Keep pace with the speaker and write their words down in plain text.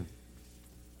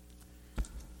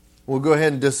We'll go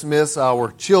ahead and dismiss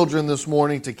our children this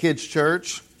morning to Kids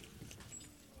Church.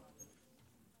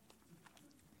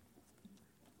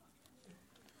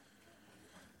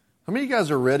 How many of you guys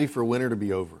are ready for winter to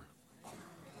be over?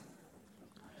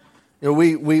 You know,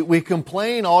 we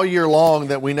complain all year long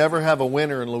that we never have a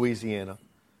winter in Louisiana.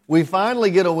 We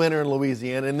finally get a winter in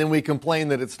Louisiana, and then we complain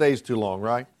that it stays too long,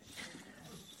 right?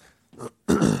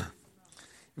 If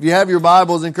you have your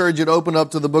Bibles, I encourage you to open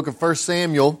up to the book of 1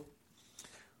 Samuel.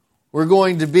 We're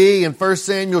going to be in 1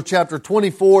 Samuel chapter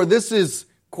 24. This is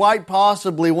quite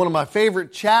possibly one of my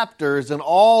favorite chapters in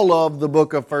all of the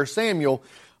book of 1 Samuel,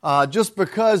 just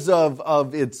because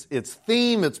of its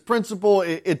theme, its principle.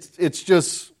 It's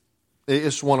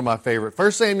one of my favorite.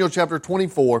 1 Samuel chapter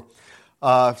 24.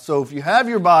 So if you have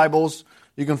your Bibles,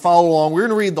 you can follow along. We're going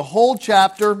to read the whole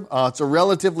chapter. It's a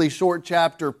relatively short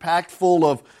chapter, packed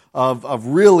full of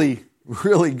really,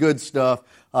 really good stuff.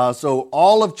 So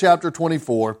all of chapter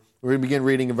 24. We're going to begin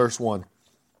reading in verse 1.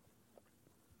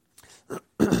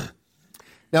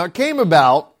 Now it came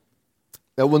about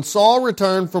that when Saul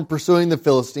returned from pursuing the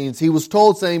Philistines, he was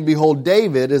told, saying, "Behold,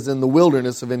 David is in the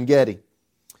wilderness of En-gedi."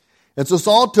 And so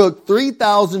Saul took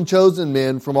 3,000 chosen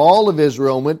men from all of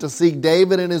Israel and went to seek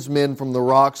David and his men from the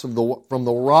rocks of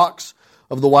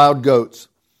the wild goats.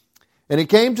 And he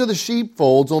came to the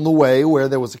sheepfolds on the way where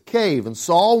there was a cave, and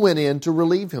Saul went in to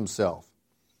relieve himself.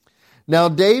 Now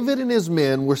David and his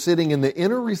men were sitting in the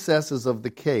inner recesses of the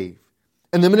cave.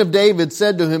 And the men of David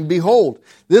said to him, "Behold,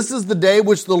 this is the day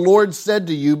which the Lord said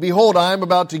to you, Behold, I am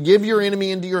about to give your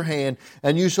enemy into your hand,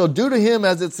 and you shall do to him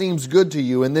as it seems good to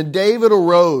you." And then David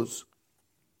arose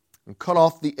and cut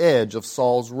off the edge of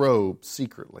Saul's robe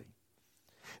secretly.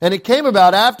 And it came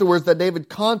about afterwards that David's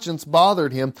conscience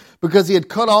bothered him because he had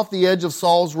cut off the edge of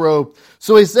Saul's robe.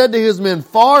 So he said to his men,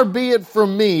 "Far be it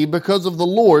from me because of the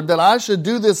Lord that I should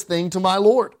do this thing to my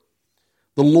Lord,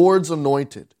 the Lord's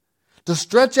anointed, to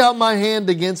stretch out my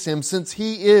hand against him, since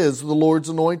he is the Lord's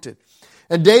anointed."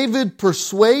 And David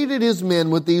persuaded his men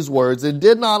with these words and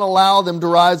did not allow them to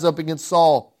rise up against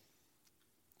Saul.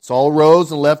 Saul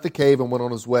rose and left the cave and went on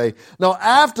his way. Now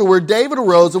afterward David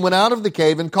arose and went out of the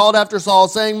cave and called after Saul,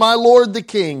 saying, "My lord the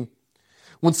king."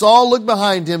 When Saul looked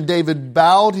behind him, David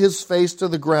bowed his face to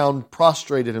the ground,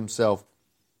 prostrated himself.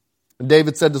 And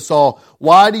David said to Saul,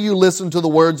 "Why do you listen to the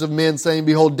words of men, saying,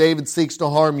 Behold, David seeks to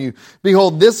harm you?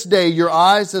 Behold, this day your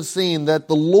eyes have seen that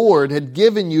the Lord had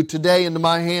given you today into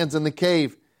my hands in the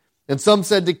cave. And some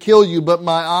said to kill you, but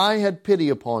my eye had pity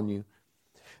upon you.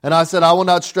 And I said, I will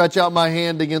not stretch out my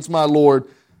hand against my Lord,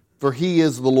 for he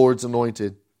is the Lord's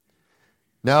anointed.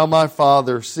 Now my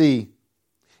father, see,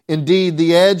 indeed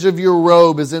the edge of your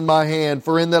robe is in my hand,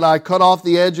 for in that I cut off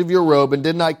the edge of your robe and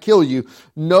did not kill you.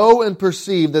 Know and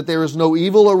perceive that there is no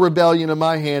evil or rebellion in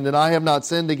my hand, and I have not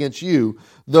sinned against you,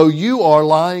 though you are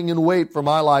lying in wait for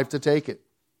my life to take it.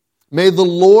 May the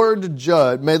Lord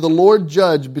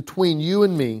judge between you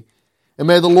and me, and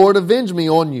may the Lord avenge me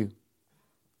on you.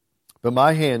 But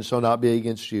my hand shall not be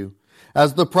against you.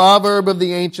 As the proverb of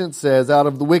the ancient says, out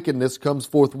of the wickedness comes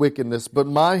forth wickedness, but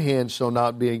my hand shall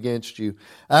not be against you.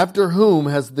 After whom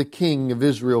has the king of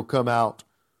Israel come out?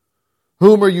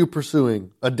 Whom are you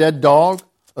pursuing? A dead dog?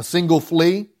 A single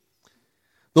flea?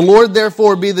 The Lord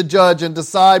therefore be the judge and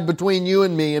decide between you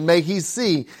and me, and may he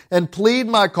see and plead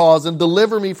my cause and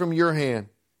deliver me from your hand."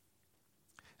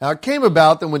 Now it came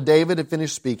about that when David had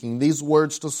finished speaking these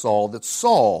words to Saul, that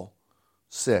Saul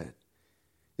said,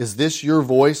 "Is this your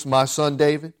voice, my son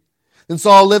David?" Then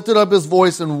Saul lifted up his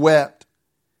voice and wept.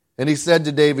 And he said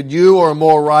to David, "You are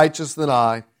more righteous than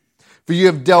I, for you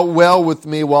have dealt well with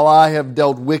me while I have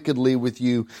dealt wickedly with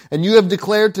you. And you have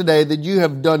declared today that you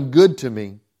have done good to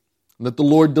me, and that the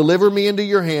Lord deliver me into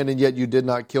your hand, and yet you did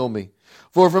not kill me.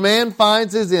 For if a man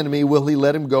finds his enemy, will he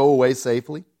let him go away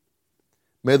safely?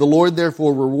 May the Lord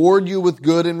therefore reward you with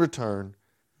good in return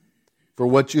for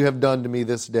what you have done to me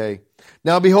this day.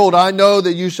 Now behold, I know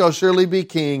that you shall surely be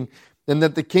king, and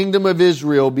that the kingdom of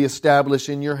Israel be established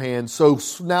in your hand. So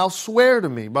now swear to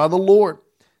me by the Lord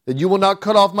that you will not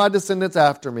cut off my descendants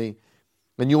after me,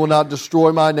 and you will not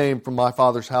destroy my name from my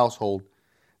father's household."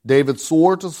 David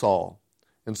swore to Saul,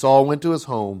 and Saul went to his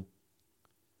home.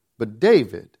 But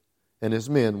David and his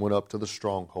men went up to the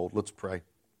stronghold. Let's pray.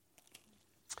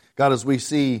 God, as we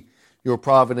see your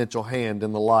providential hand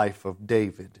in the life of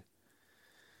David,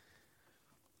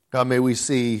 God, may we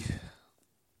see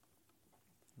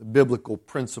the biblical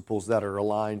principles that are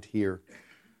aligned here,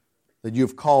 that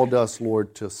you've called us,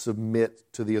 Lord, to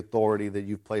submit to the authority that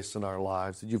you've placed in our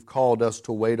lives, that you've called us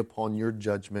to wait upon your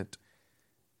judgment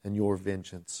and your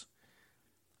vengeance.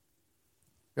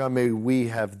 God, may we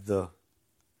have the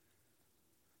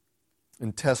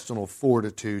intestinal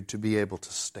fortitude to be able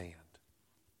to stand,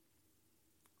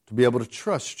 to be able to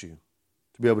trust you,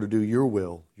 to be able to do your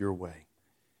will, your way.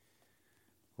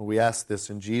 Well, we ask this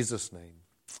in Jesus' name.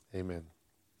 Amen.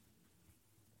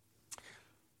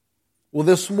 Well,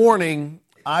 this morning,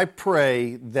 I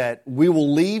pray that we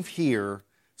will leave here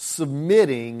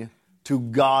submitting to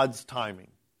God's timing.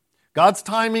 God's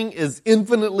timing is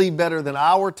infinitely better than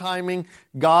our timing.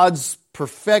 God's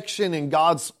perfection and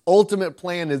God's ultimate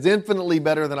plan is infinitely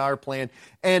better than our plan.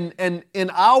 And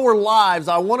in our lives,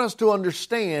 I want us to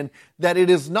understand that it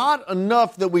is not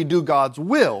enough that we do God's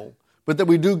will, but that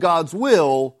we do God's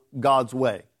will God's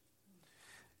way.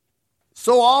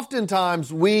 So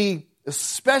oftentimes we,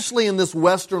 especially in this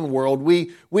Western world,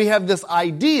 we have this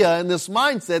idea and this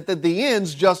mindset that the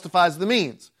ends justifies the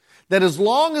means. That as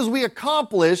long as we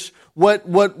accomplish what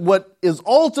is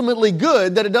ultimately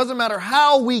good, that it doesn't matter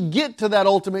how we get to that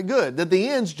ultimate good, that the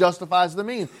ends justifies the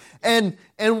means. And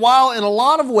while in a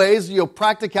lot of ways,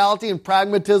 practicality and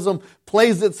pragmatism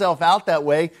plays itself out that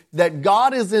way, that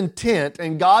God is intent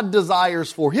and God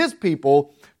desires for His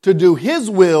people to do His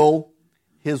will,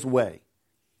 His way.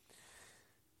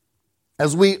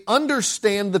 As we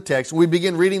understand the text, we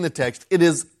begin reading the text, it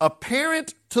is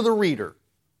apparent to the reader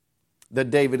that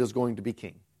David is going to be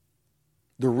king.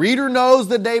 The reader knows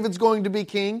that David's going to be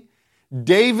king.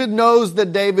 David knows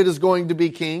that David is going to be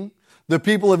king. The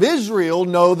people of Israel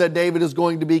know that David is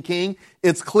going to be king.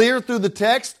 It's clear through the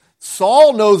text.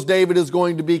 Saul knows David is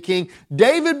going to be king.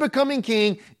 David becoming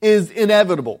king is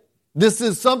inevitable. This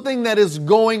is something that is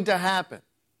going to happen.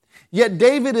 Yet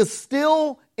David is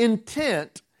still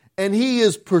intent and he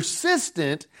is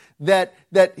persistent that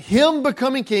him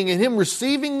becoming king and him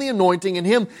receiving the anointing and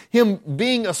him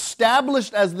being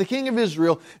established as the king of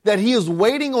Israel, that he is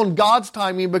waiting on God's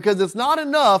timing, because it's not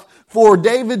enough for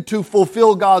David to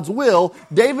fulfill God's will.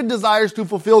 David desires to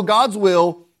fulfill God's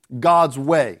will God's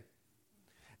way.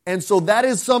 And so that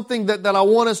is something that I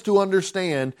want us to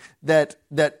understand, that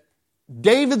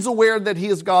David's aware that he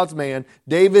is God's man.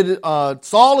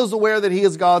 Saul is aware that he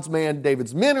is God's man.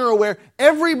 David's men are aware.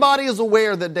 Everybody is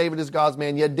aware that David is God's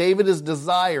man, yet David is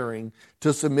desiring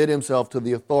to submit himself to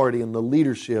the authority and the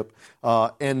leadership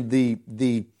and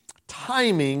the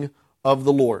timing of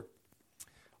the Lord.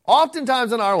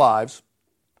 Oftentimes in our lives,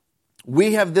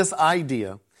 we have this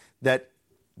idea that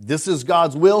this is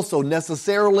God's will, so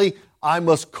necessarily I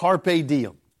must carpe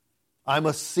diem. I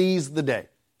must seize the day.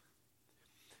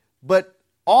 But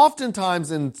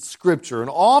oftentimes in Scripture and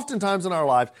oftentimes in our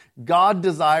life, God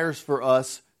desires for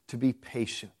us to be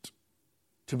patient,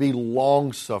 to be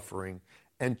long-suffering,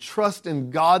 and trust in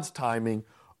God's timing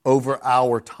over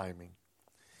our timing.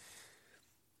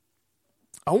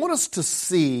 I want us to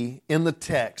see in the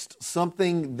text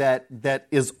something that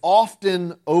is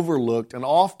often overlooked and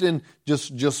often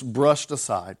just brushed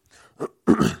aside.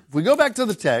 If we go back to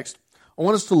the text, I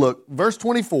want us to look,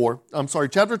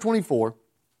 chapter 24,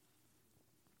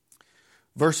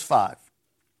 verse 5.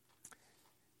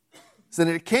 So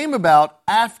it came about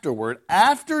afterward,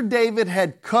 after David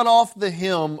had cut off the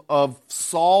hem of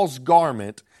Saul's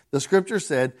garment, the Scripture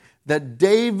said that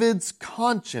David's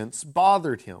conscience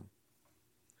bothered him.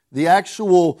 The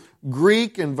actual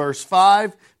Greek in verse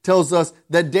 5 tells us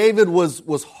that David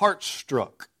was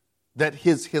heart-struck, that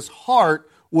his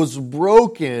heart was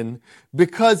broken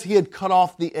because he had cut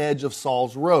off the edge of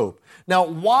Saul's robe. Now,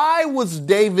 why was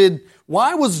David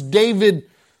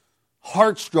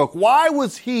heart-struck? Why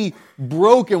was he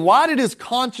broken? Why did his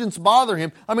conscience bother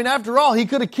him? I mean, after all, he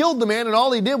could have killed the man, and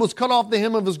all he did was cut off the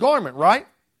hem of his garment, right?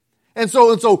 And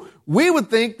so we would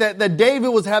think that David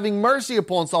was having mercy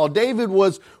upon Saul. David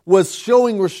was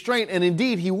showing restraint, and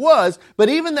indeed he was, but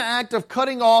even the act of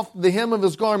cutting off the hem of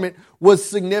his garment was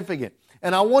significant.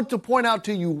 And I want to point out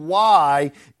to you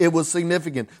why it was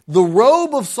significant. The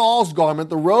robe of Saul's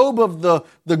garment, the robe of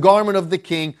the garment of the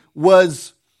king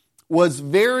was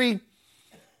very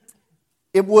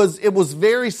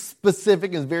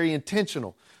specific and very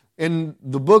intentional. In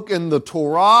the book, in the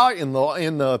Torah, in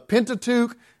the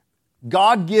Pentateuch,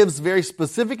 God gives very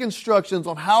specific instructions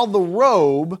on how the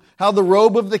robe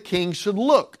of the king should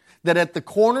look. That at the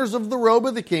corners of the robe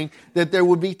of the king, that there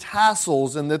would be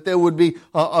tassels and that there would be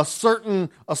a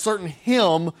certain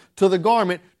hem to the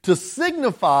garment to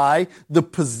signify the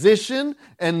position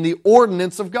and the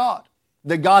ordinance of God.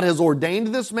 That God has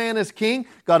ordained this man as king,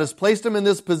 God has placed him in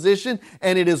this position,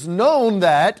 and it is known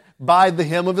that by the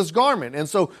hem of his garment. And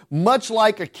so, much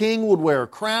like a king would wear a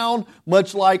crown,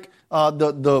 much like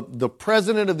the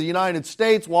president of the United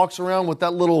States walks around with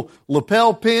that little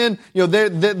lapel pin,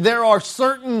 there are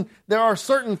certain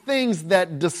things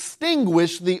that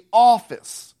distinguish the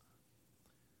office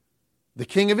the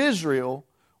king of Israel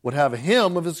would have a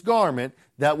hem of his garment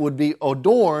that would be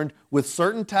adorned with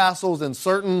certain tassels and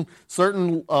certain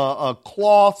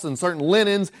cloths and certain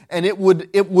linens, and it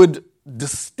would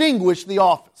distinguish the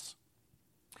office.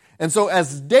 And so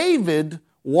as David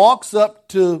walks up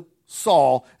to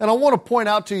Saul, and I want to point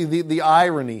out to you the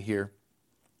irony here.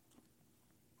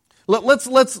 Let's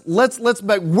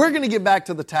back. We're going to get back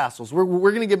to the tassels. We're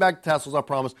going to get back to tassels, I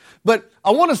promise. But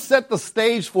I want to set the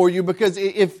stage for you, because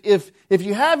if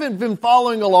you haven't been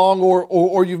following along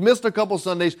or you've missed a couple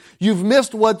Sundays, you've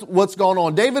missed what's going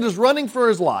on. David is running for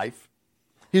his life.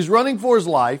 He's running for his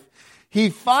life.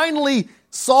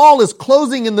 Saul is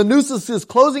closing in, the noose is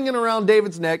closing in around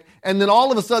David's neck, and then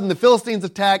all of a sudden the Philistines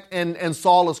attack and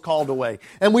Saul is called away.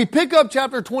 And we pick up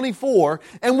chapter 24,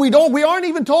 and we aren't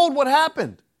even told what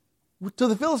happened to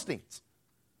the Philistines.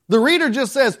 The reader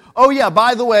just says, oh yeah,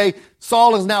 by the way,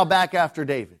 Saul is now back after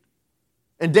David.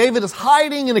 And David is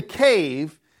hiding in a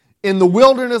cave in the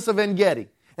wilderness of En-Gedi.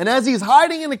 And as he's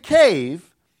hiding in a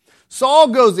cave, Saul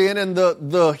goes in, and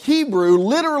the Hebrew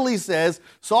literally says,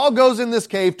 Saul goes in this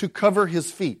cave to cover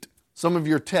his feet. Some of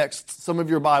your texts, some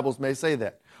of your Bibles may say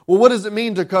that. Well, what does it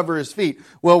mean to cover his feet?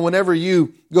 Well, whenever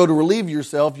you go to relieve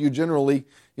yourself, you generally,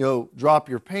 drop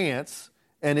your pants,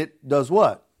 and it does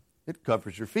what? It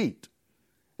covers your feet.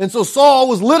 And so Saul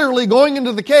was literally going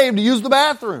into the cave to use the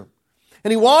bathroom.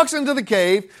 And he walks into the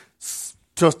cave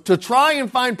to try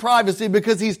and find privacy,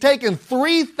 because he's taken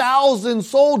 3,000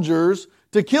 soldiers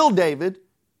to kill David,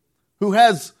 who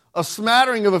has a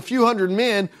smattering of a few hundred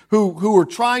men who are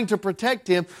trying to protect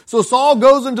him. So Saul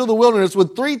goes into the wilderness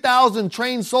with 3,000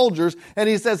 trained soldiers, and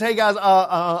he says, hey guys,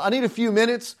 I need a few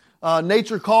minutes.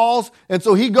 Nature calls. And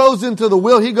so he goes into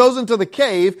the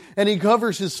cave, and he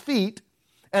covers his feet.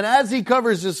 And as he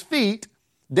covers his feet,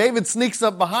 David sneaks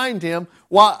up behind him.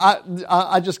 Well,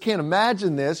 I just can't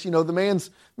imagine this. The man's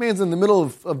in the middle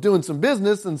of doing some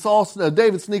business, and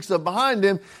David sneaks up behind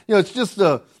him. It's just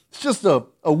a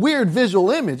weird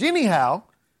visual image. Anyhow,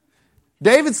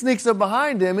 David sneaks up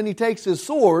behind him, and he takes his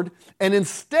sword, and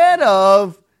instead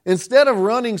of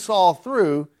running Saul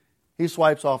through, he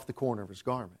swipes off the corner of his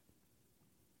garment.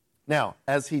 Now,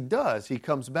 as he does, he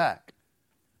comes back,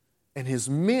 and his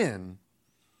men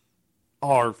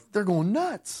they're going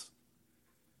nuts.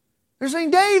 They're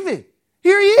saying, David,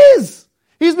 here he is.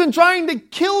 He's been trying to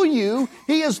kill you.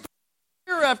 He has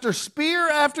spear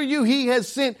after you. He has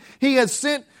sent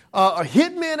a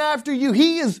hitman after you.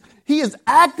 He is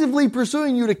actively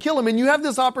pursuing you to kill him, and you have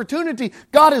this opportunity.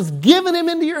 God has given him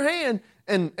into your hand,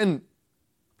 and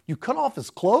you cut off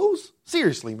his clothes?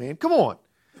 Seriously, man, come on.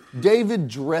 David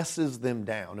dresses them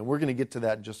down, and we're going to get to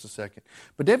that in just a second.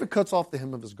 But David cuts off the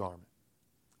hem of his garment.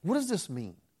 What does this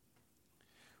mean?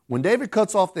 When David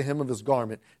cuts off the hem of his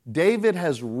garment, David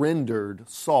has rendered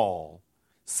Saul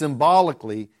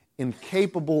symbolically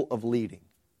incapable of leading.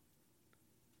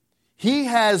 He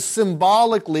has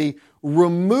symbolically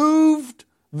removed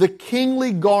the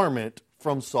kingly garment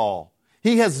from Saul.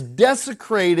 He has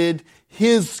desecrated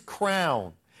his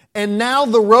crown. And now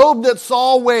the robe that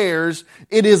Saul wears,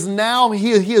 he is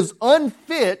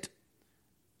unfit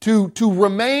to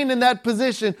remain in that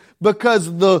position,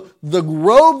 because the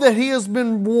robe that he has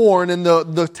been worn and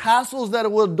the tassels that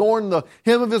will adorn the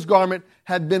hem of his garment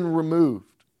had been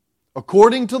removed.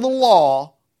 According to the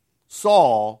law,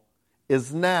 Saul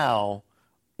is now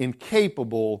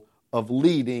incapable of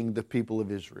leading the people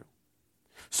of Israel.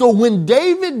 So when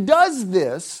David does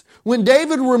this, when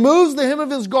David removes the hem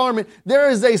of his garment, there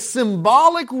is a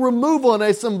symbolic removal and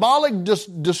a symbolic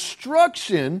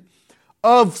destruction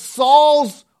of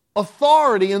Saul's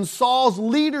authority and Saul's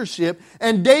leadership.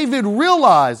 And David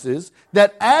realizes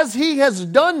that as he has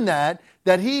done that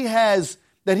he has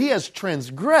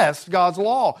transgressed God's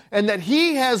law, and that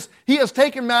he has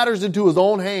taken matters into his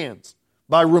own hands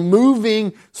by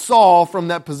removing Saul from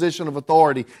that position of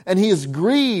authority. And he is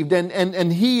grieved,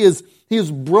 and he is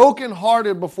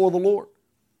brokenhearted before the Lord.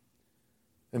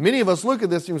 And many of us look at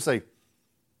this and we say,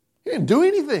 he didn't do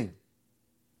anything.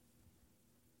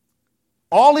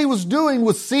 All he was doing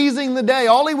was seizing the day.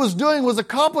 All he was doing was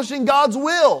accomplishing God's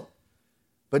will.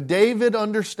 But David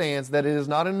understands that it is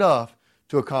not enough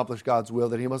to accomplish God's will,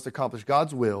 that he must accomplish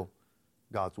God's will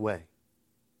God's way.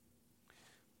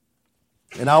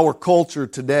 In our culture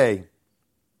today,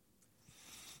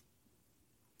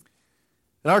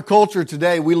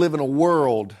 we live in a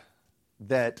world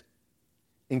that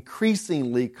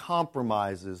increasingly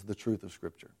compromises the truth of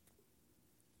Scripture.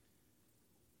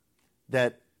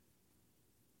 That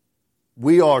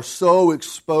we are so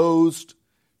exposed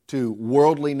to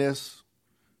worldliness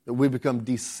that we become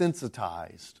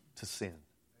desensitized to sin.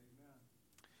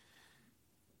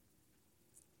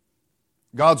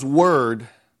 God's Word,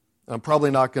 I'm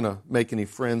probably not going to make any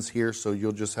friends here, so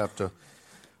you'll just have to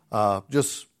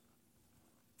just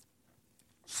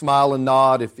smile and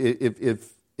nod if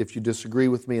you disagree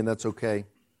with me, and that's okay.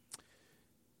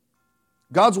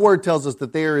 God's Word tells us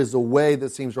that there is a way that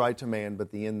seems right to man,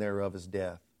 but the end thereof is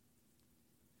death.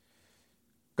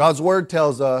 God's Word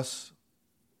tells us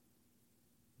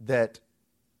that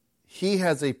He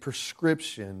has a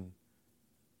prescription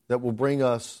that will bring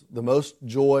us the most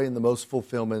joy and the most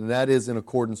fulfillment, and that is in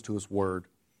accordance to His Word.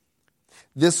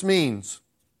 This means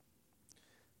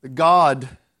that God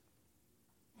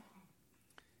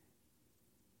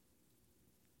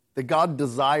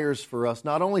desires for us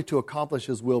not only to accomplish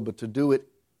His will, but to do it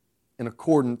in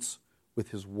accordance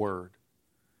with His Word.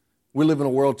 We live in a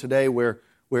world today where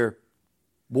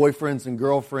boyfriends and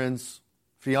girlfriends,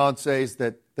 fiancés,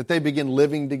 that they begin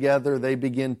living together, they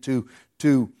begin to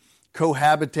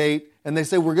cohabitate, and they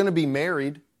say, we're going to be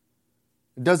married.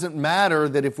 It doesn't matter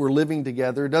that if we're living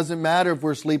together, it doesn't matter if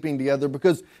we're sleeping together,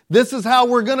 because this is how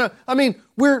we're going to,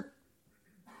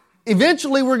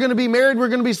 eventually we're going to be married, we're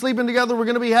going to be sleeping together, we're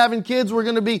going to be having kids, we're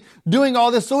going to be doing all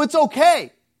this, so it's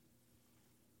okay.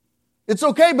 It's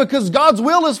okay because God's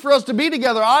will is for us to be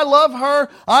together. I love her,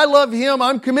 I love him,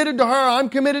 I'm committed to her, I'm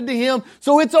committed to him,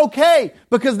 so it's okay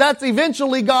because that's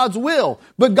eventually God's will.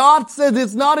 But God says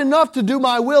it's not enough to do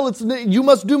my will, you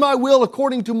must do my will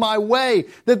according to my way,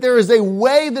 that there is a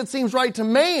way that seems right to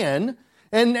man,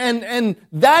 and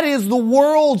that is the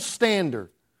world's standard.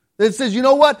 It says, you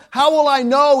know what? How will I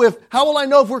know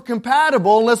if we're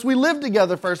compatible unless we live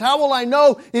together first? How will I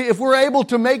know if we're able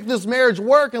to make this marriage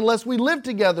work unless we live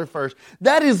together first?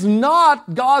 That is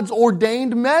not God's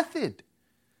ordained method.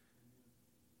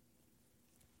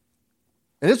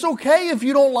 And it's okay if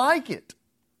you don't like it.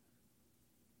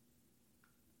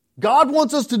 God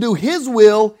wants us to do His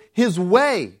will, His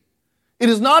way. It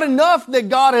is not enough that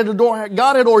God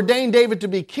had ordained David to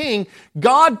be king.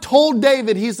 God told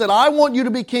David, He said, I want you to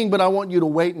be king, but I want you to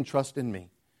wait and trust in me.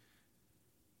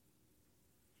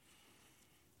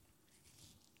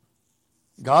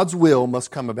 God's will must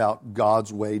come about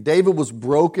God's way. David was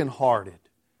brokenhearted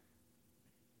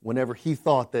whenever he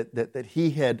thought that he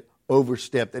had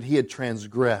overstepped, that he had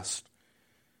transgressed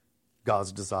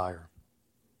God's desire.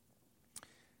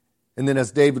 And then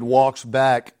as David walks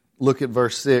back, look at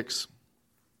verse 6.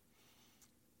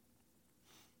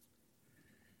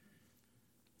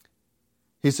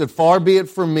 He said, far be it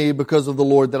from me because of the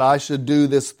Lord that I should do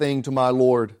this thing to my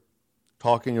Lord,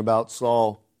 talking about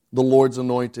Saul, the Lord's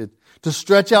anointed, to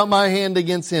stretch out my hand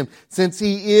against him, since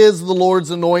he is the Lord's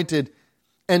anointed.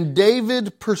 And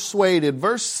David persuaded,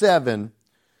 verse 7,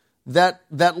 that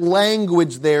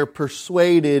language there,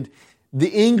 persuaded, the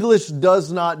English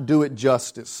does not do it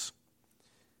justice.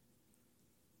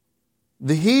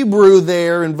 The Hebrew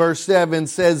there in verse 7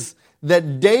 says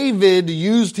that David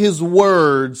used his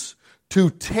words to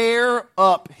tear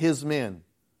up his men.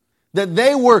 That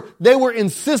they were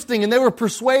insisting and they were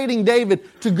persuading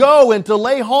David to go and to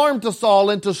lay harm to Saul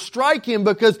and to strike him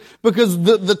because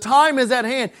the time is at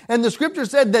hand. And the scripture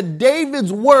said that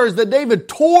David's words, that David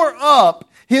tore up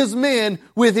his men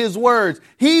with his words.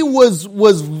 He was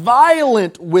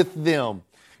violent with them.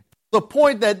 The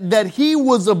point that he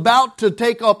was about to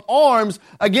take up arms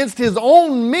against his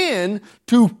own men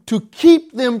to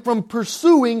keep them from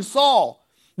pursuing Saul.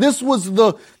 This was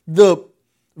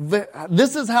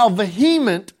this is how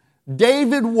vehement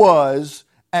David was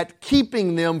at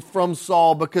keeping them from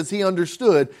Saul, because he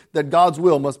understood that God's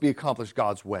will must be accomplished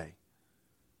God's way.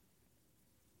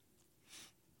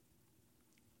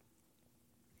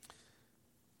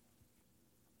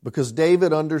 Because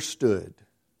David understood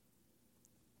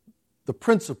the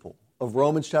principle of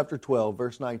Romans chapter 12,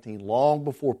 verse 19, long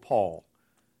before Paul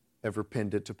ever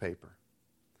penned it to paper.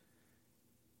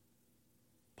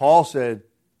 Paul said,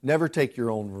 never take your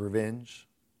own revenge,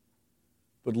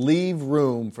 but leave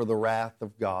room for the wrath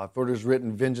of God. For it is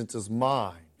written, vengeance is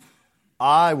mine.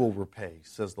 I will repay,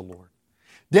 says the Lord.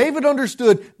 David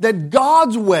understood that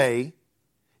God's way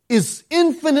is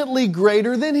infinitely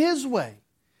greater than his way.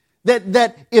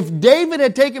 That if David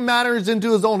had taken matters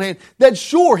into his own hand, that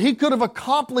sure, he could have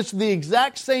accomplished the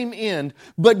exact same end,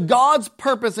 but God's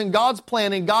purpose and God's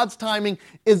plan and God's timing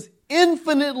is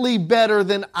infinitely better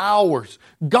than ours.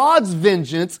 God's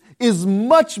vengeance is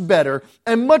much better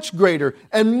and much greater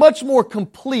and much more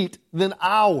complete than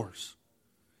ours.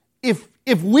 If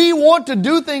we want to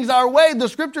do things our way, the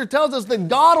scripture tells us that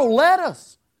God will let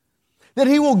us. That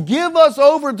He will give us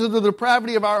over to the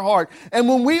depravity of our heart. And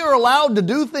when we are allowed to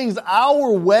do things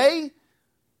our way,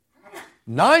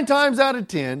 9 times out of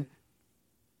 10,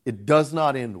 it does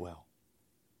not end well.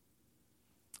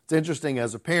 It's interesting,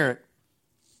 as a parent,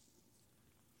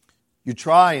 You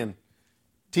try and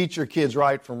teach your kids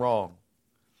right from wrong.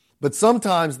 But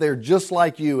sometimes they're just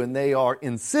like you and they are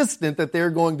insistent that they're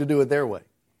going to do it their way.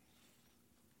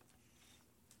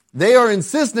 They are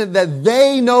insistent that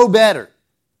they know better.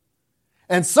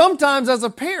 And sometimes as a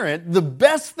parent, the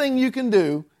best thing you can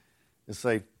do is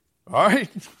say, all right,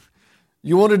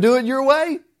 you want to do it your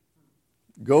way?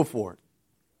 Go for it.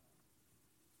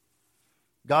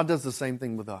 God does the same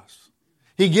thing with us.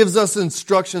 He gives us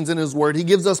instructions in His Word. He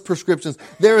gives us prescriptions.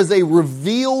 There is a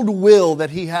revealed will that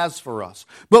He has for us.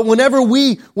 But whenever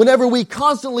we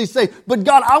constantly say, but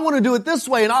God, I want to do it this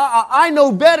way, and I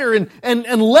know better,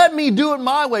 and let me do it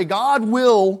my way, God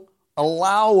will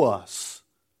allow us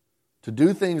to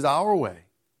do things our way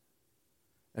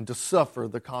and to suffer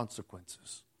the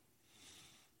consequences.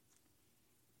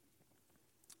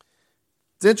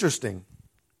 It's interesting.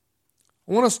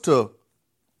 I want us to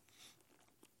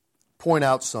point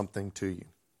out something to you.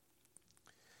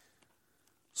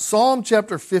 Psalm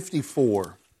chapter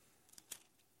 54,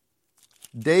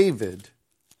 David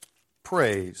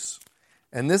prays,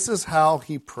 and this is how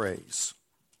he prays.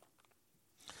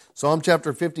 Psalm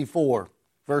chapter 54,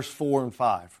 verse 4 and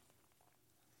 5.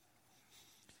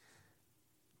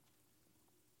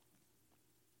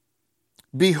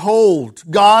 Behold,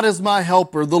 God is my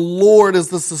helper, the Lord is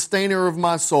the sustainer of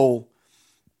my soul.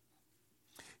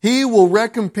 He will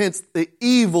recompense the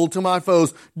evil to my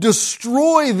foes.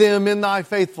 Destroy them in thy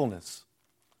faithfulness.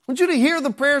 I want you to hear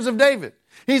the prayers of David.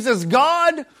 He says,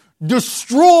 God,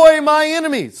 destroy my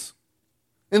enemies.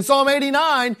 In Psalm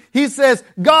 89, he says,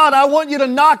 God, I want you to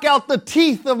knock out the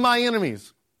teeth of my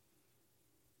enemies.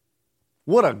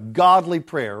 What a godly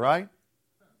prayer, right?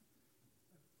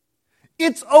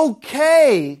 It's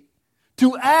okay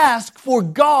to ask for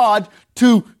God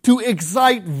to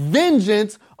excite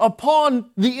vengeance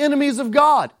upon the enemies of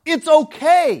God. It's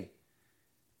okay.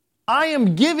 I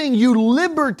am giving you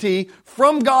liberty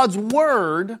from God's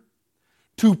Word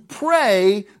to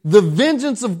pray the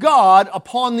vengeance of God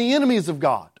upon the enemies of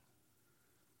God.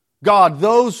 God,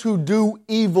 those who do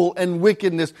evil and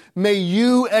wickedness, may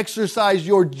you exercise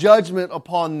your judgment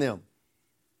upon them.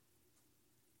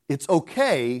 It's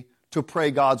okay to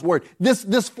pray God's Word.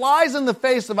 This flies in the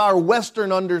face of our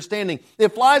Western understanding. It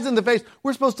flies in the face.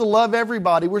 We're supposed to love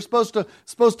everybody. We're supposed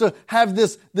to have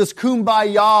this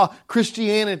kumbaya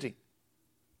Christianity.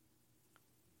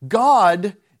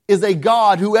 God is a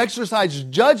God who exercises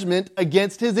judgment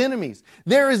against His enemies.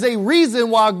 There is a reason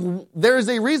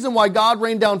why God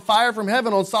rained down fire from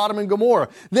heaven on Sodom and Gomorrah.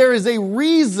 There is a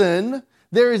reason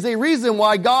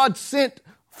why God sent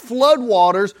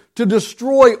floodwaters to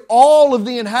destroy all of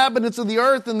the inhabitants of the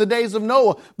earth in the days of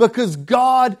Noah, because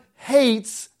God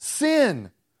hates sin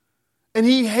and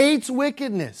He hates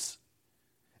wickedness.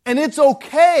 And it's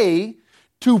okay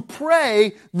to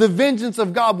pray the vengeance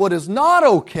of God. What is not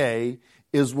okay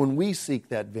is when we seek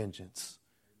that vengeance.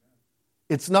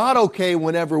 It's not okay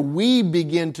whenever we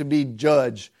begin to be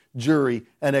judge, jury,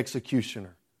 and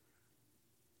executioner.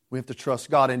 We have to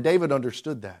trust God, and David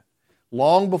understood that.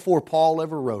 Long before Paul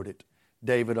ever wrote it,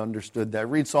 David understood that.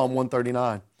 Read Psalm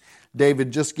 139.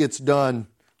 David just gets done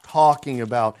talking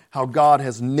about how God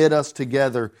has knit us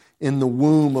together in the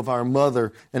womb of our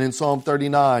mother. And in Psalm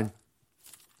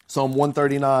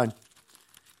 139,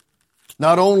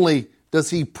 not only does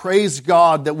he praise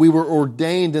God that we were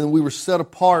ordained and we were set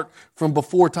apart from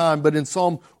before time, but in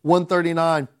Psalm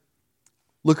 139,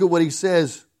 look at what he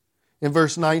says in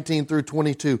verse 19 through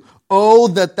 22. Oh,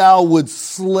 that thou wouldst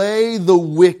slay the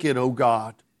wicked, O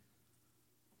God.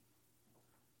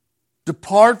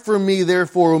 Depart from me,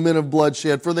 therefore, O men of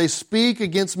bloodshed, for they speak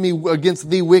against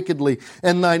thee wickedly,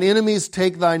 and thine enemies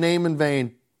take thy name in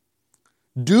vain.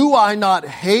 Do I not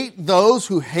hate those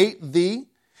who hate thee?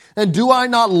 And do I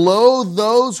not loathe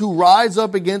those who rise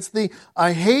up against thee?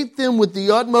 I hate them with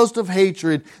the utmost of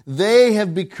hatred. They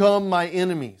have become my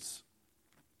enemies.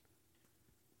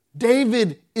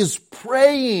 David is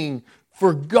praying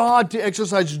for God to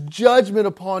exercise judgment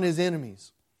upon his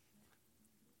enemies.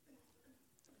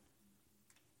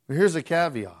 But here's a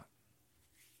caveat.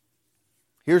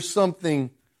 Here's something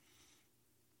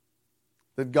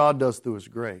that God does through His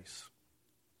grace.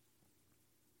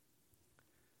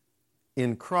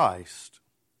 In Christ,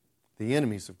 the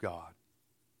enemies of God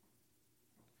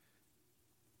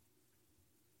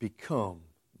become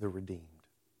the redeemed.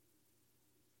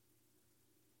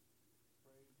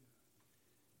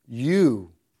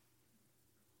 You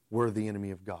were the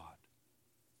enemy of God.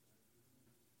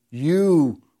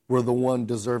 You were the one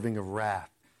deserving of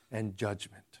wrath and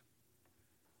judgment.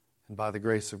 And by the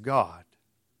grace of God,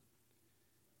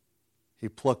 He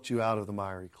plucked you out of the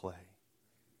miry clay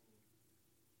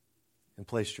and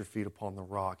placed your feet upon the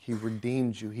rock. He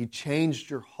redeemed you. He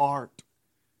changed your heart.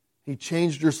 He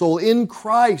changed your soul. In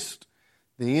Christ,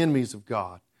 the enemies of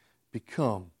God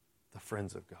become the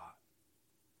friends of God.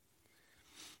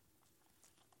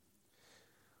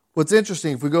 What's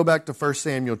interesting, if we go back to 1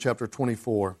 Samuel chapter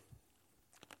 24,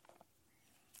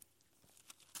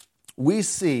 we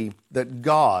see that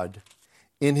God,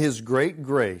 in His great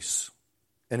grace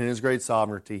and in His great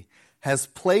sovereignty, has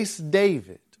placed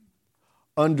David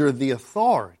under the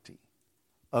authority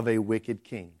of a wicked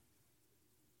king.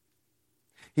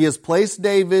 He has placed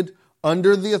David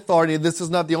under the authority. This is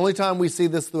not the only time we see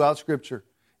this throughout Scripture.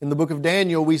 In the book of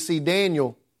Daniel, we see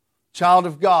Daniel, child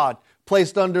of God,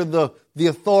 placed under the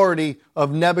authority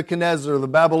of Nebuchadnezzar, the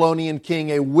Babylonian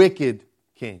king, a wicked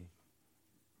king.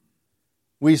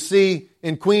 We see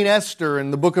in Queen Esther,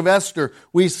 in the book of Esther,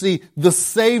 we see the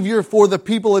Savior for the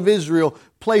people of Israel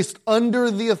placed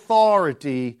under the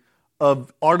authority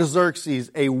of Artaxerxes,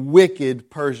 a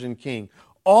wicked Persian king.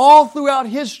 All throughout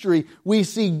history, we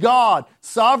see God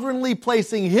sovereignly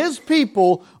placing His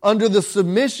people under the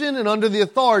submission and under the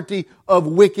authority of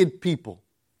wicked people.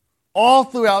 All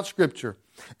throughout Scripture.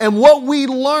 And what we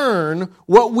learn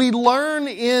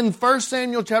in 1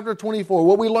 Samuel chapter 24,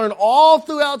 what we learn all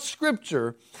throughout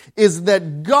Scripture is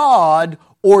that God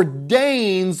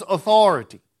ordains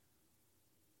authority.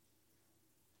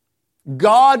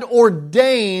 God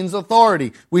ordains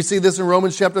authority. We see this in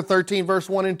Romans chapter 13, verse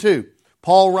 1 and 2.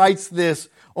 Paul writes this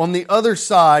on the other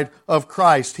side of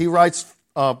Christ. He writes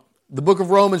the book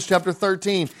of Romans chapter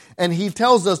 13, and he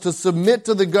tells us to submit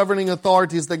to the governing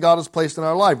authorities that God has placed in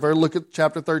our life. Look at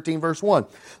chapter 13, verse 1.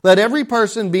 Let every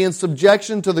person be in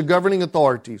subjection to the governing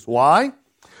authorities. Why?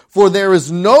 For there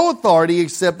is no authority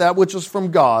except that which is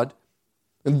from God,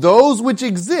 and those which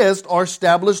exist are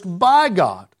established by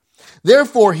God.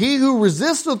 Therefore, he who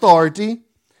resists authority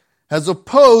has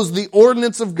opposed the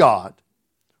ordinance of God.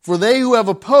 For they who have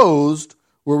opposed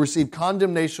will receive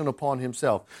condemnation upon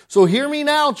himself. So hear me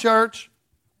now, church.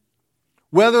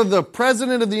 Whether the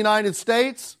President of the United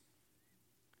States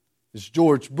is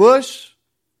George Bush,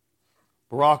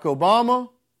 Barack Obama,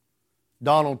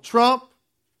 Donald Trump,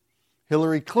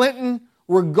 Hillary Clinton,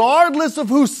 regardless of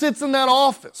who sits in that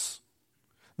office,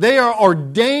 they are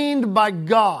ordained by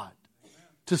God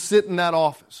to sit in that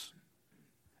office.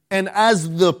 And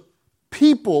as the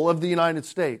people of the United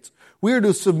States, we are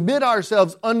to submit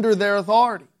ourselves under their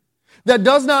authority. That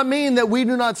does not mean that we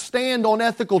do not stand on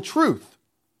ethical truth,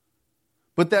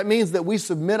 but that means that we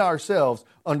submit ourselves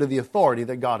under the authority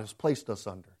that God has placed us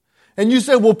under. And you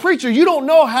say, well, preacher, you don't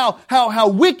know how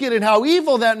wicked and how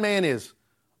evil that man is.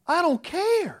 I don't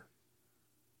care.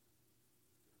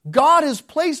 God has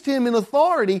placed him in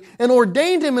authority and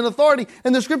ordained him in authority.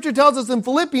 And the Scripture tells us in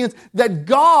Philippians that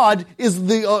God is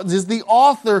the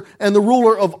author and the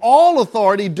ruler of all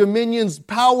authority, dominions,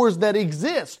 powers that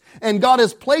exist. And God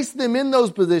has placed them in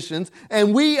those positions.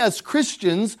 And we as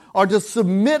Christians are to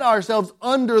submit ourselves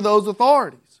under those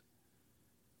authorities.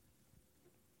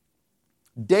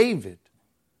 David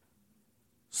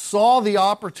saw the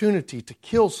opportunity to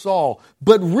kill Saul,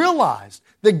 but realized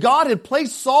that God had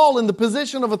placed Saul in the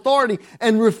position of authority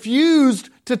and refused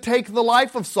to take the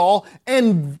life of Saul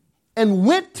and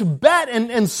went to bat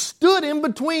and stood in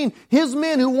between his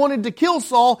men who wanted to kill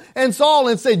Saul and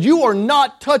said, you are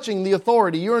not touching the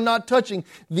authority. You are not touching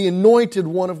the anointed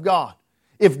one of God.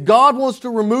 If God wants to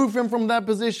remove him from that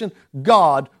position,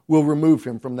 God will remove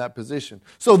him from that position.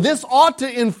 So this ought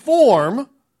to inform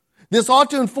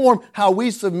how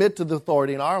we submit to the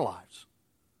authority in our lives.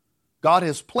 God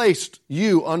has placed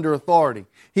you under authority.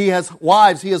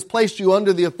 Wives, He has placed you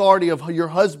under the authority of your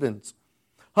husbands.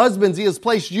 Husbands, He has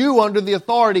placed you under the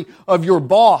authority of your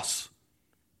boss.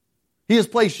 He has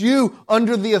placed you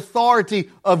under the authority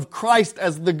of Christ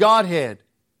as the Godhead.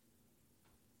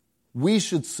 We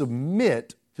should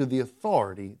submit to the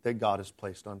authority that God has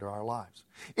placed under our lives.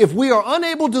 If we are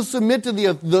unable to submit to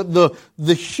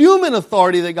the human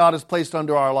authority that God has placed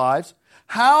under our lives,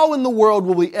 how in the world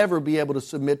will we ever be able to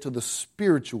submit to the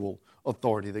spiritual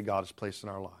authority that God has placed in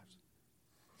our lives?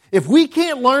 If we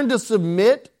can't learn to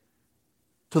submit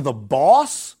to the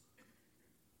boss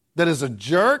that is a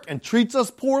jerk and treats us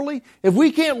poorly, if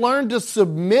we can't learn to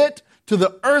submit to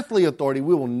the earthly authority,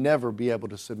 we will never be able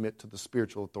to submit to the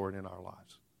spiritual authority in our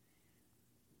lives.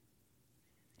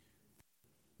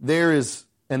 There is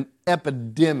an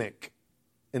epidemic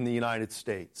in the United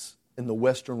States, in the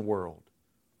Western world,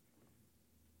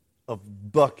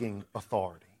 of bucking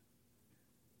authority.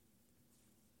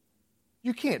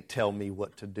 You can't tell me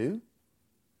what to do.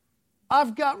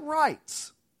 I've got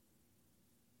rights.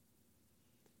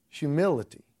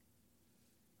 Humility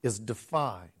is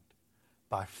defined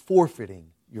by forfeiting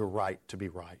your right to be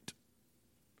right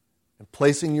and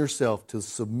placing yourself to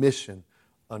submission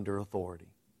under authority.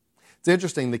 It's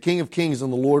interesting, the King of Kings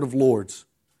and the Lord of Lords,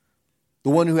 the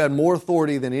one who had more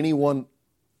authority than anyone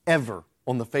ever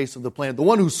on the face of the planet, the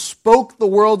one who spoke the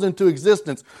worlds into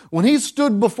existence, when he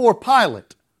stood before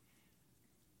Pilate,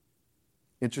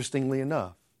 interestingly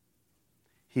enough,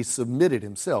 he submitted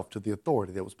himself to the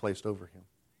authority that was placed over him.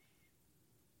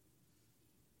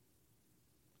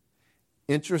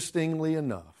 Interestingly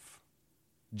enough,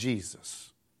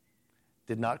 Jesus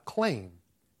did not claim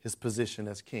his position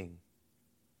as king.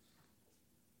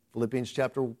 Philippians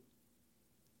chapter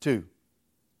 2.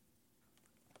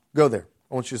 Go there.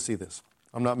 I want you to see this.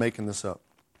 I'm not making this up.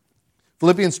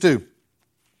 Philippians 2.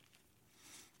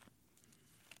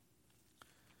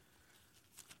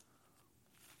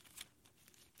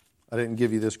 I didn't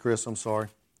give you this, Chris. I'm sorry.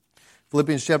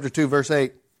 Philippians chapter 2, verse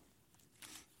 8.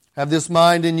 Have this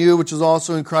mind in you, which is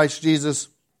also in Christ Jesus.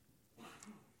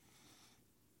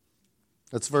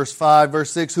 That's verse 5. Verse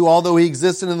 6. Who, although he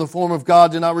existed in the form of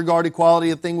God, did not regard equality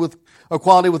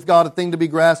with God a thing to be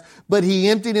grasped, but he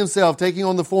emptied himself, taking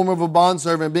on the form of a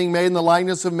bondservant, being made in the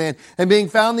likeness of man, and being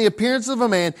found in the appearance of a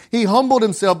man, he humbled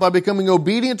himself by becoming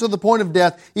obedient to the point of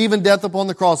death, even death upon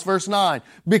the cross. Verse 9.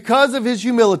 Because of his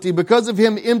humility, because of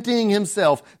him emptying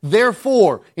himself,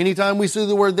 therefore, anytime we see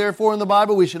the word therefore in the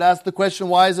Bible, we should ask the question,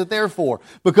 why is it therefore?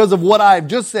 Because of what I have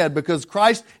just said, because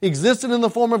Christ existed in the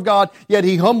form of God, yet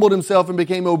he humbled himself and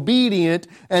became obedient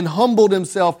and humbled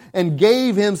himself and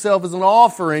gave himself as an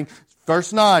offering.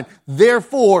 Verse 9,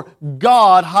 therefore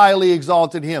God highly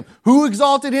exalted him. Who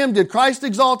exalted him? Did Christ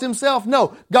exalt himself?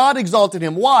 No, God exalted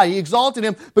him. Why? He exalted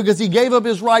him because he gave up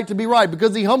his right to be right,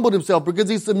 because he humbled himself, because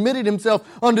he submitted himself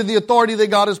under the authority that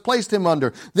God has placed him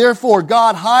under. Therefore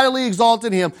God highly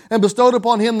exalted him and bestowed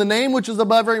upon him the name which is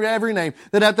above every name,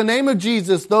 that at the name of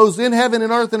Jesus those in heaven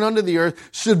and earth and under the earth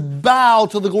should bow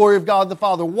to the glory of God the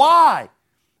Father. Why?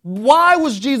 Why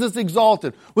was Jesus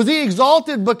exalted? Was he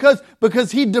exalted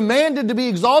because he demanded to be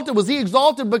exalted? Was he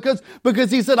exalted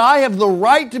because he said, I have the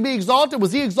right to be exalted?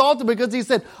 Was he exalted because he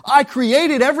said, I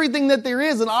created everything that there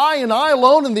is, and I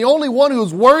alone am the only one who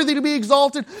is worthy to be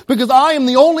exalted because I am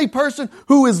the only person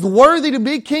who is worthy to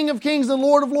be King of Kings and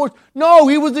Lord of Lords? No,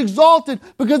 he was exalted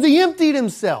because he emptied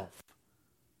himself.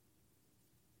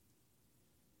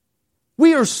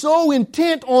 We are so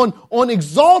intent on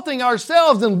exalting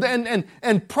ourselves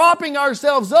and propping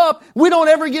ourselves up, we don't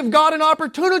ever give God an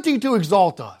opportunity to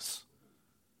exalt us.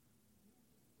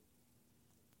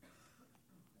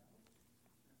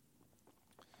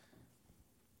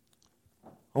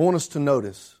 I want us to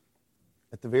notice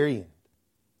at the very end,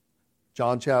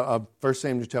 1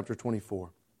 Samuel chapter 24.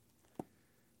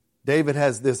 David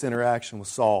has this interaction with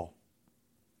Saul.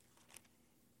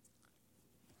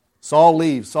 Saul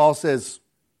leaves. Saul says,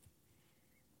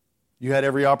 you had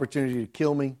every opportunity to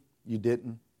kill me. You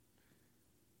didn't.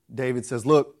 David says,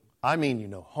 look, I mean you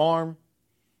no harm.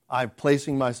 I'm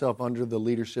placing myself under the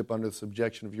leadership, under the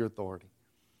subjection of your authority.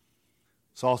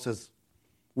 Saul says,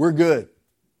 we're good.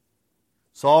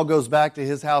 Saul goes back to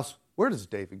his house. Where does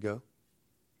David go?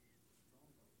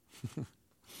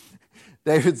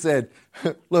 David said,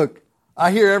 look,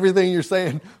 I hear everything you're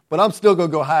saying, but I'm still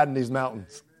going to go hide in these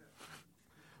mountains.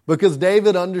 Because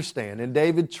David understands and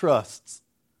David trusts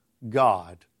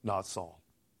God, not Saul.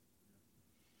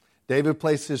 David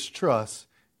placed his trust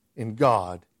in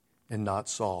God and not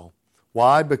Saul.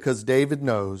 Why? Because David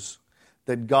knows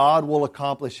that God will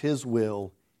accomplish His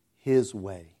will His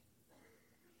way.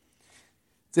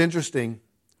 It's interesting.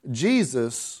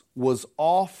 Jesus was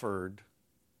offered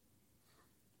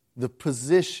the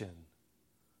position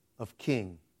of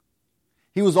king.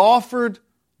 He was offered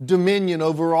dominion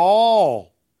over all.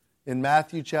 In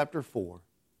Matthew chapter 4.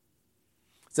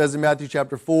 It says in Matthew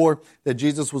chapter 4 that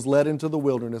Jesus was led into the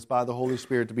wilderness by the Holy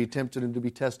Spirit to be tempted and to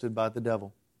be tested by the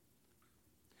devil.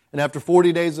 And after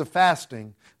 40 days of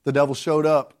fasting, the devil showed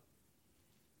up.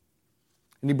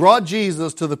 And he brought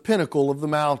Jesus to the pinnacle of the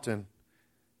mountain.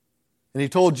 And he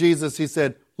told Jesus, he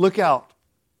said, look out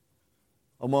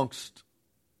amongst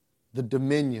the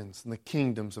dominions and the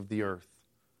kingdoms of the earth.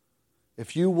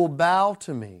 If you will bow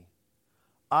to me,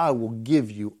 I will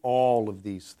give you all of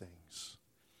these things.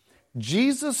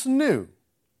 Jesus knew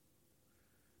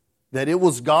that it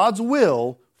was God's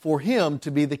will for Him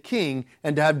to be the king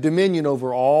and to have dominion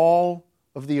over all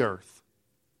of the earth.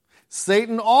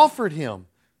 Satan offered Him,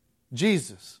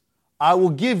 Jesus, I will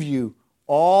give you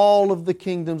all of the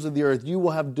kingdoms of the earth. You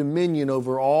will have dominion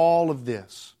over all of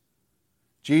this.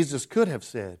 Jesus could have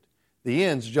said, the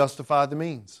ends justify the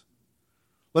means.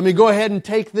 Let me go ahead and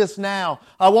take this now.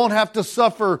 I won't have to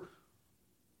suffer.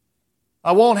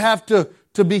 I won't have to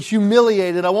to be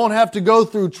humiliated. I won't have to go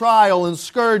through trial and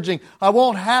scourging. I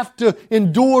won't have to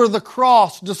endure the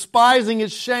cross, despising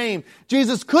its shame.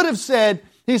 Jesus could have said,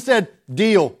 He said,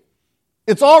 deal.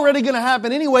 It's already going to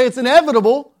happen anyway. It's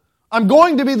inevitable. I'm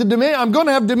going to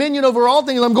have dominion over all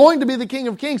things. I'm going to be the King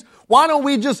of Kings. Why don't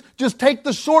we just take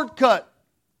the shortcut?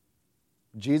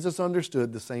 Jesus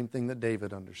understood the same thing that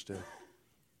David understood.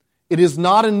 It is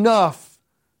not enough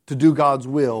to do God's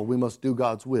will. We must do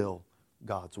God's will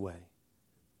God's way.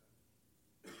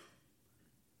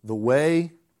 The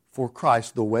way for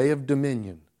Christ, the way of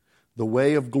dominion, the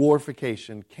way of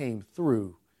glorification came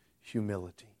through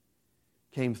humility,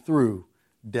 came through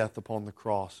death upon the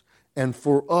cross. And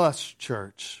for us,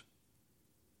 church,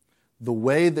 the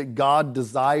way that God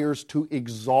desires to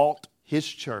exalt His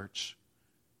church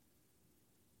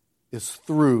is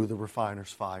through the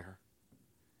refiner's fire.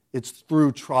 It's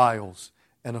through trials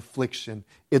and affliction.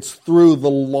 It's through the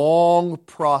long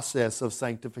process of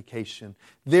sanctification.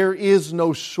 There is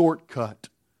no shortcut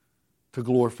to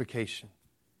glorification.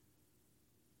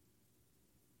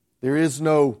 There is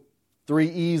no 3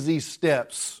 easy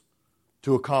steps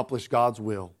to accomplish God's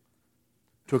will.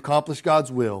 To accomplish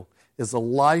God's will is a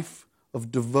life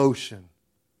of devotion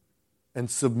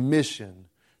and submission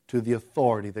to the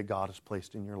authority that God has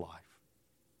placed in your life.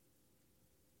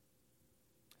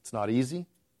 It's not easy.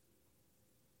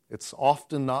 It's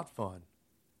often not fun.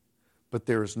 But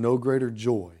there is no greater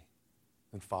joy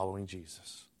than following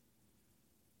Jesus.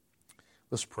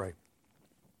 Let's pray.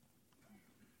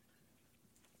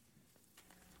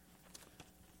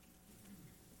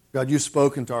 God, You've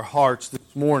spoken to our hearts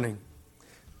this morning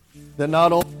that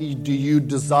not only do You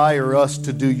desire us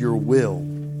to do Your will,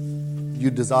 You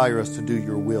desire us to do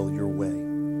Your will Your way.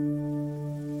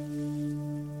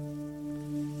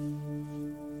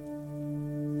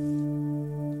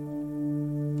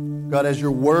 God, as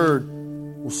Your word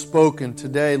was spoken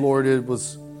today, Lord,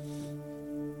 it's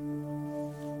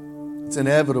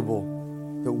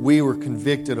inevitable that we were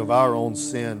convicted of our own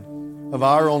sin, of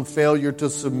our own failure to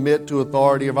submit to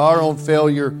authority, of our own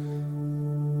failure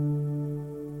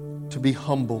to be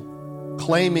humble,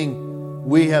 claiming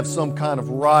we have some kind of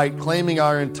right, claiming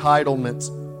our entitlements.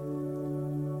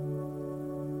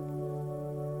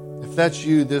 If that's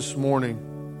you this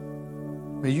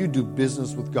morning, may you do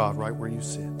business with God right where you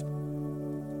sit.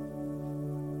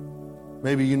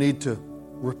 Maybe you need to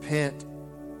repent,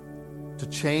 to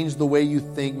change the way you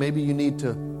think. Maybe you need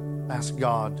to ask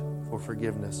God for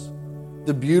forgiveness.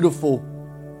 The beautiful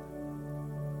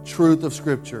truth of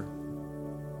Scripture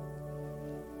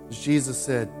is Jesus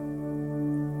said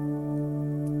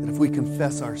that if we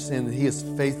confess our sin, that He is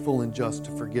faithful and just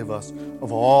to forgive us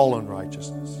of all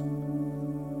unrighteousness.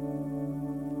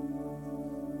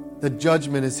 That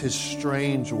judgment is His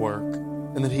strange work,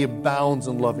 and that He abounds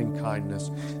in loving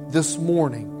kindness. This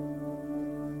morning,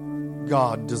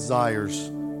 God desires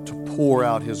to pour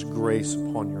out His grace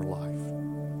upon your life.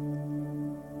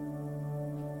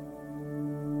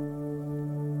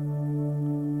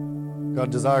 God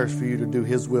desires for you to do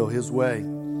His will, His way.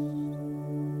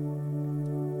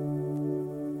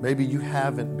 Maybe you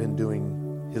haven't been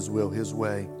doing His will, His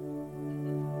way.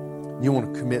 You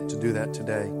want to commit to do that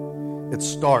today. It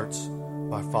starts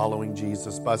by following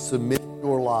Jesus, by submitting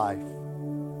your life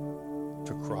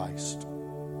to Christ.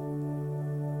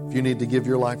 If you need to give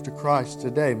your life to Christ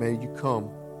today, may you come.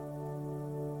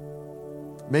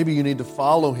 Maybe you need to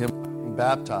follow Him and be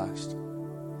baptized.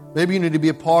 Maybe you need to be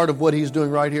a part of what He's doing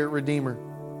right here at Redeemer.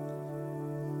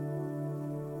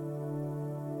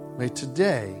 May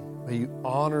you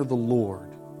honor the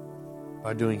Lord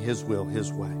by doing His will,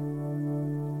 His way.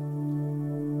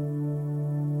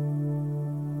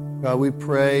 God, we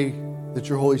pray that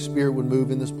Your Holy Spirit would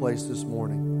move in this place this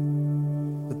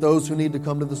morning. That those who need to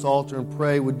come to this altar and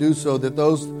pray would do so. That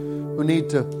those who need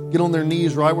to get on their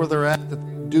knees right where they're at, that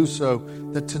they would do so.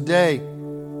 That today,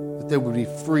 that there would be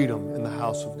freedom in the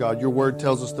house of God. Your word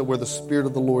tells us that where the Spirit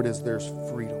of the Lord is, there's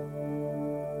freedom.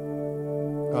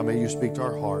 God, may You speak to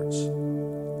our hearts.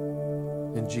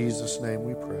 In Jesus' name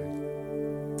we pray.